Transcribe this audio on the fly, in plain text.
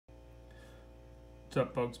What's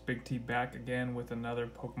up, folks? Big T back again with another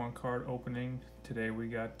Pokemon card opening. Today we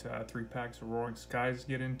got 3 packs of Roaring Skies to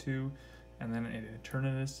get into, and then an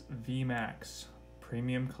Eternatus VMax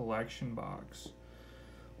Premium Collection box.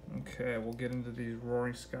 Okay, we'll get into these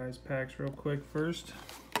Roaring Skies packs real quick first.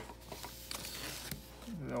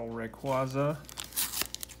 The old Rayquaza.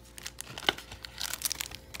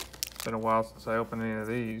 It's been a while since I opened any of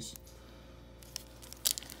these.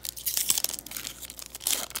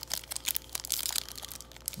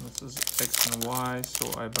 This is X and Y,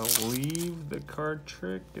 so I believe the card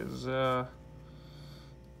trick is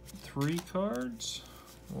 3 cards.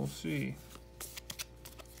 We'll see.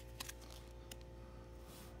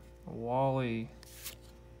 Wally,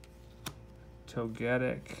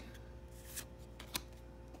 Togetic,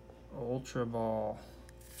 Ultra Ball,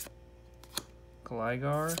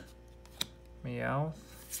 Gligar, Meowth,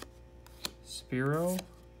 Spearow,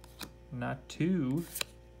 Natu,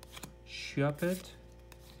 Shuppet,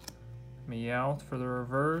 Meowth for the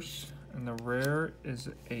reverse, and the rare is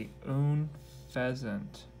a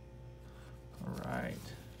Pheasant. Alright.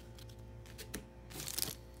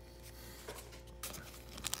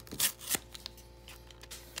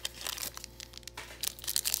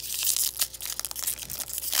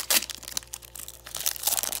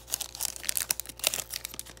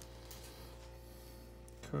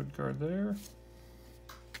 Code card there.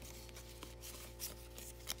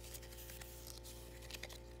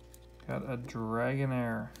 Got a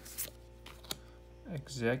Dragonair,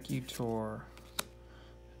 Executor,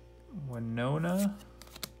 Winona,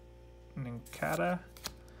 Nincada,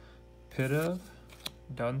 Pidove,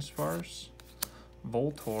 Dunsparce,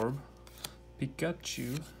 Voltorb,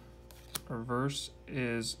 Pikachu. Reverse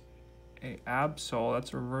is a Absol,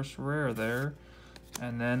 that's a reverse rare there.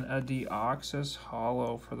 And then a Deoxys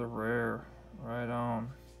Hollow for the rare. Right on.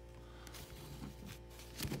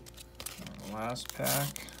 Last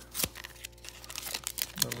pack.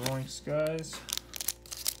 The Roaring Skies.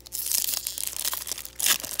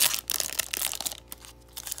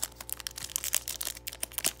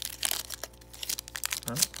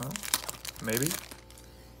 Maybe.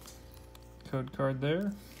 Code card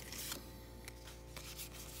there.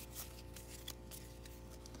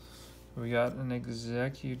 We got an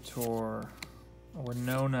Executor, a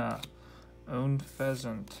Winona,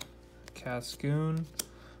 Pheasant, Cascoon,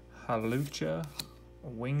 Halucha,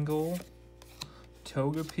 Wingull,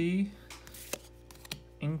 Togepi,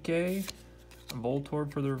 Inkay,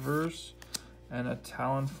 Voltorb for the reverse, and a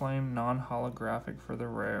Talonflame non-holographic for the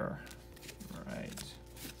rare. Alright.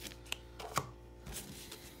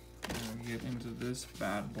 We'll get into this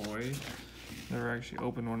bad boy. Never actually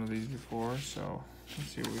opened one of these before, so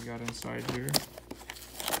let's see what we got inside here.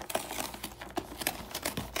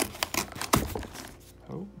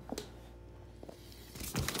 Oh.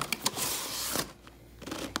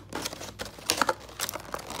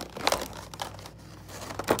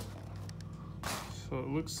 So it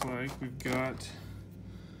looks like we've got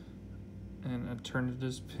an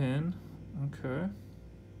Eternatus pin. Okay.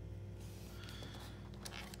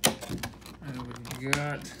 And we've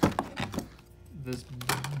got this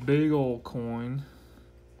big old coin.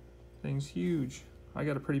 Thing's huge. I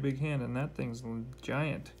got a pretty big hand and that thing's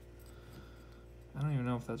giant. I don't even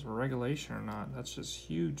know if that's regulation or not. That's just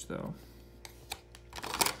huge though.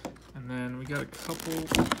 And then we got a couple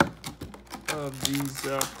of these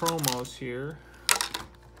promos here.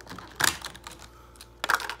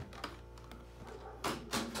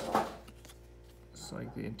 It's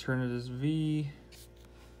like the Eternatus V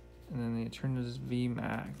and then the Eternatus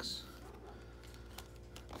VMax.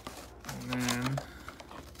 And then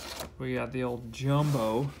we got the old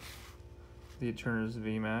Jumbo, the Eternatus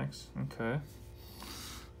VMax. Okay.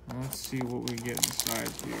 Let's see what we get inside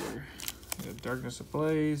here. We got Darkness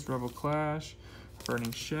Ablaze, Rebel Clash,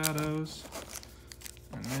 Burning Shadows,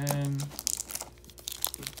 and then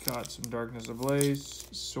we've got some Darkness Ablaze,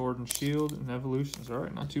 Sword and Shield, and Evolutions. All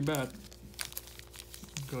right, not too bad.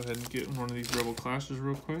 Go ahead and get one of these Rebel Clashes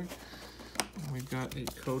real quick. We've got a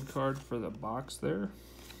code card for the box there.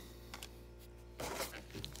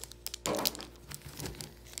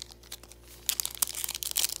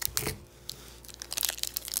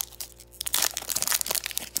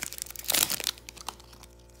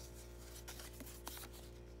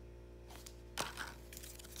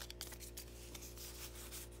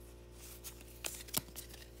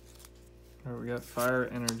 All right, we got Fire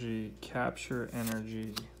Energy, Capture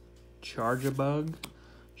Energy, Charge-a-Bug,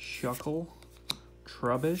 Shuckle,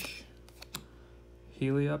 Trubbish,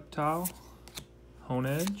 Helioptile,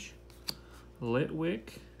 Honedge,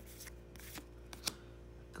 Litwick,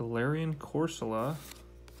 Galarian Corsola,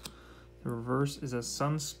 The reverse is a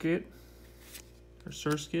Sunskit, for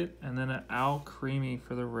Surskit, and then an Owl Creamy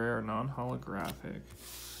for the rare non-holographic.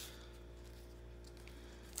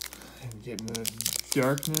 And getting the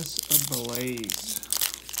Darkness Ablaze.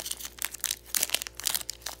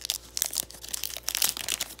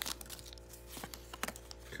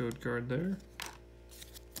 Code card there.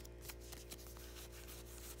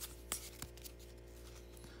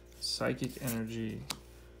 Psychic Energy,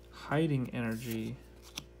 Hiding Energy,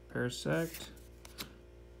 Parasect,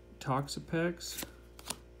 Toxapex,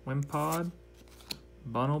 Wimpod,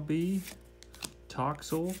 Bunnelby,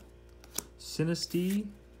 Toxel, Sinistea,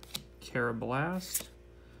 Carablast,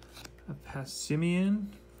 a Passimian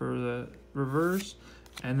for the reverse,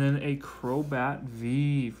 and then a Crobat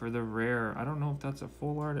V for the rare. I don't know if that's a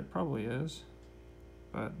full art. It probably is,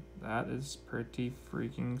 but that is pretty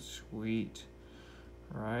freaking sweet.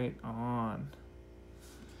 Right on.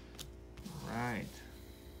 Right.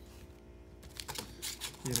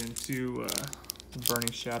 Get into the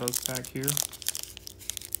Burning Shadows pack here.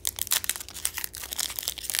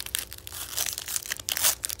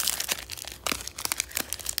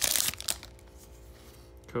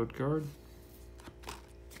 Code card.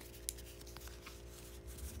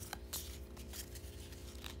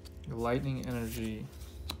 Lightning Energy,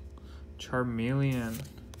 Charmeleon,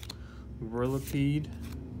 Whirlipede,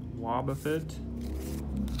 Wobbuffet,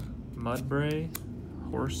 Mudbray,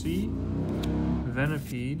 Horsey,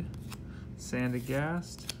 Venipede,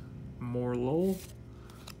 Sandagast, Morlul,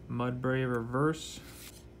 Mudbray reverse,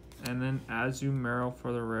 and then Azumarill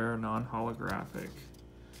for the rare non-holographic.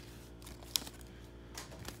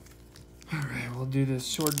 Alright, we'll do this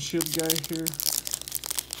Sword and Shield guy here.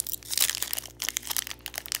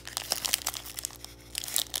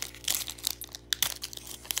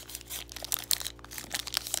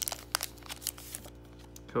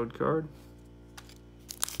 Code card.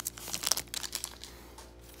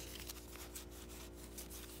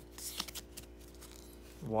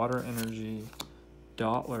 Water Energy,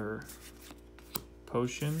 Dottler,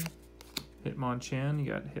 Potion, Hitmonchan.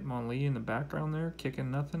 You got Hitmonlee in the background there, kicking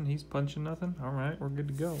nothing. He's punching nothing. All right, we're good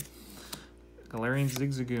to go. Galarian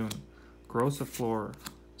Zigzagoon, Grossiflor,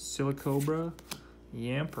 Silicobra,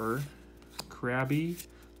 Yamper, Krabby.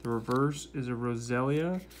 The reverse is a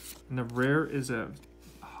Roselia, and the rare is a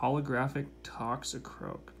holographic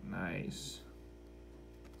Toxicroak. Nice.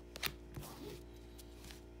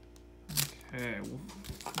 Okay, we'll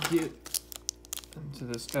get into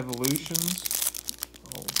this Evolutions.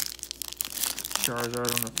 Oh,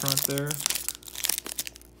 Charizard on the front there.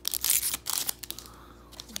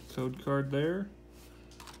 Code card there.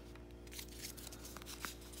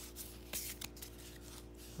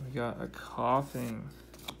 We got a Coughing,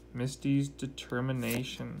 Misty's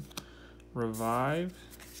Determination, Revive,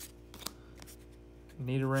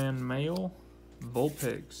 Nidoran Male,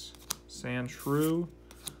 Vulpix, Sandshrew,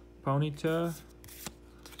 Ponyta,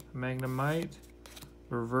 Magnemite.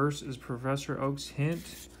 Reverse is Professor Oak's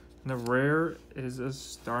Hint, and the rare is a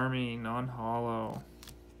Starmie non-holo.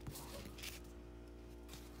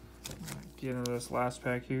 Get into this last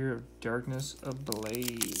pack here of Darkness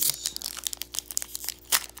Ablaze.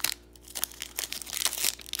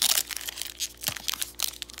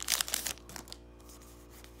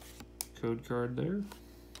 Code card there.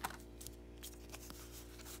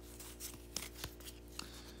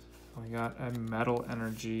 We got a Metal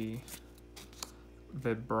Energy,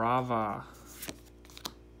 Vibrava,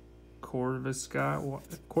 Corvisquire,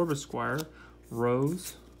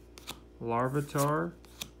 Rose, Larvitar,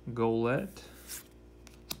 Golett,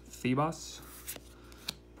 Phoebos,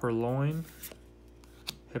 Purloin,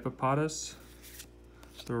 Hippopotas.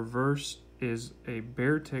 The reverse is a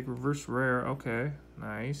Beartic reverse rare. Okay,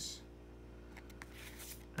 nice.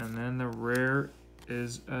 And then the rare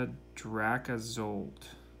is a Dracazolt.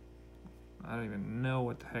 I don't even know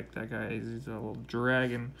what the heck that guy is. He's a little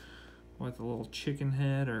dragon with a little chicken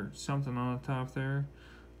head or something on the top there.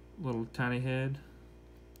 Little tiny head.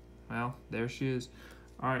 Well, there she is.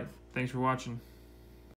 Alright, thanks for watching.